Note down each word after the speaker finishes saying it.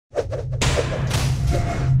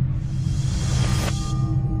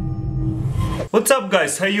What's up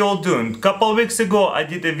guys, how you all doing? Couple weeks ago I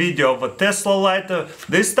did a video of a Tesla lighter.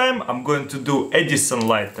 This time I'm going to do Edison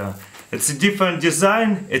lighter. It's a different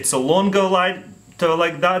design, it's a longer lighter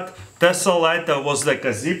like that. Tesla lighter was like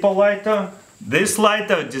a zipper lighter. This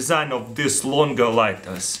lighter design of these longer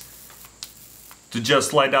lighters to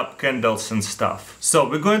just light up candles and stuff. So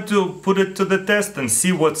we're going to put it to the test and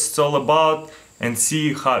see what it's all about and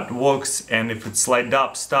see how it works and if it's light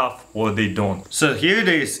up stuff or they don't. So here it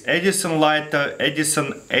is, Edison lighter,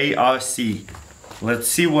 Edison ARC. Let's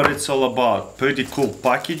see what it's all about. Pretty cool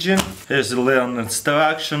packaging. Here's a little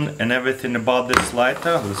instruction and everything about this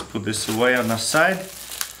lighter. Let's put this away on the side.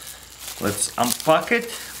 Let's unpack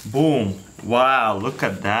it. Boom. Wow, look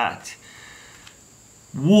at that.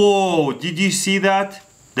 Whoa, did you see that?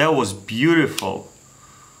 That was beautiful.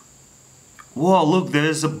 Whoa, look,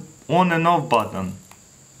 there's a on and off button.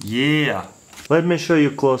 Yeah. Let me show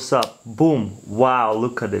you close up. Boom. Wow,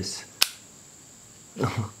 look at this.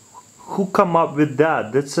 Who come up with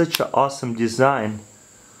that? That's such an awesome design.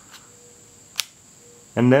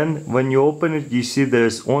 And then when you open it, you see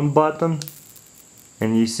there's on button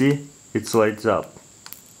and you see it lights up.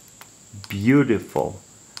 Beautiful.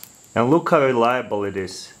 And look how reliable it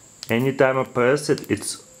is. Anytime I press it,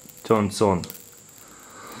 it turns on.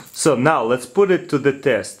 So now let's put it to the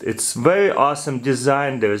test. It's very awesome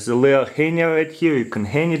design. There's a little hanger right here. You can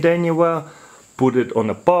hang it anywhere. Put it on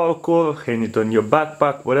a power cord, hang it on your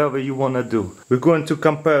backpack, whatever you want to do. We're going to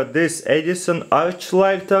compare this Edison arch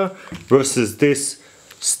lighter versus this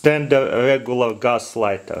standard regular gas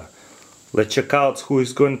lighter. Let's check out who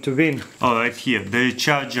is going to win. Oh, right here. The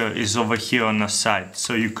recharger is over here on the side.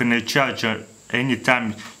 So you can recharge it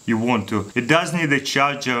anytime you want to. It does need a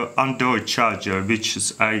charger, Android charger, which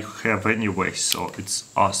is I have anyway, so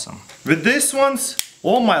it's awesome. With these ones,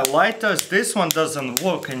 all my lighters, this one doesn't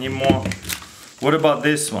work anymore. What about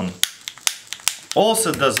this one?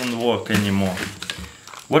 Also doesn't work anymore.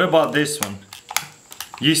 What about this one?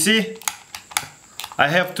 You see? I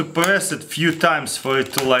have to press it few times for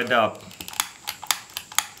it to light up.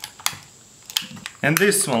 And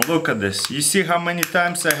this one, look at this. You see how many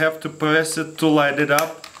times I have to press it to light it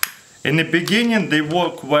up? In the beginning they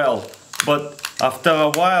work well, but after a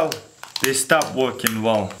while they stop working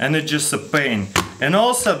well and it's just a pain. And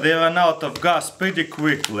also they run out of gas pretty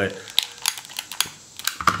quickly.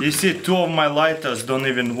 You see, two of my lighters don't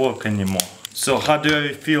even work anymore. So how do I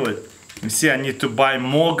refill it? You see, I need to buy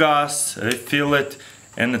more gas, refill it,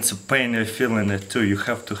 and it's a pain refilling it too. You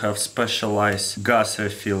have to have specialized gas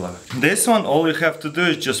refiller. This one, all you have to do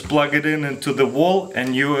is just plug it in into the wall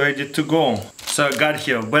and you're ready to go. So I got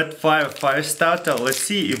here wet fire starter. Let's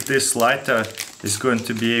see if this lighter is going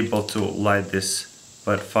to be able to light this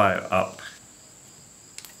wet fire up.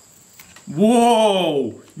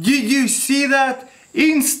 Whoa! Did you see that?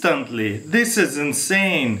 Instantly! This is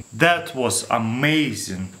insane! That was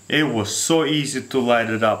amazing. It was so easy to light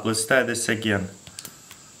it up. Let's try this again.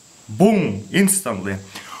 Boom! Instantly.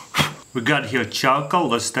 We got here charcoal.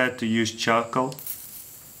 Let's start to use charcoal.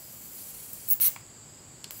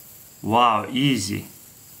 Wow, easy.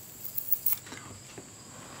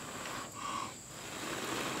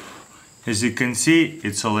 As you can see,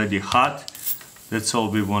 it's already hot. That's all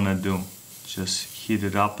we want to do. Just heat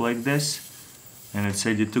it up like this and it's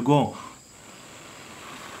ready to go.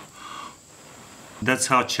 That's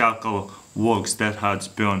how charcoal works, that's how it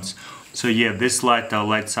burns. So yeah, this lighter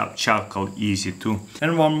lights up charcoal easy too.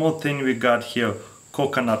 And one more thing we got here,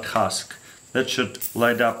 coconut husk. That should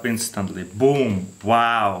light up instantly. Boom!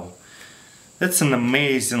 Wow! That's an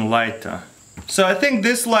amazing lighter. So I think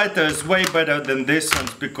this lighter is way better than this one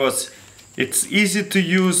because it's easy to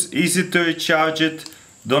use, easy to recharge it.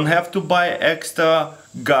 Don't have to buy extra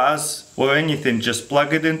gas or anything, just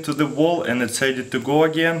plug it into the wall and it's ready to go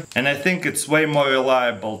again. And I think it's way more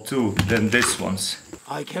reliable too than this ones.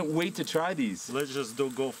 I can't wait to try these. Let's just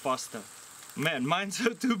go faster. Man, mines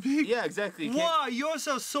are too big. Yeah, exactly. Wow, yours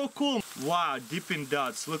are so cool. Wow, dipping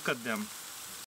dots, look at them.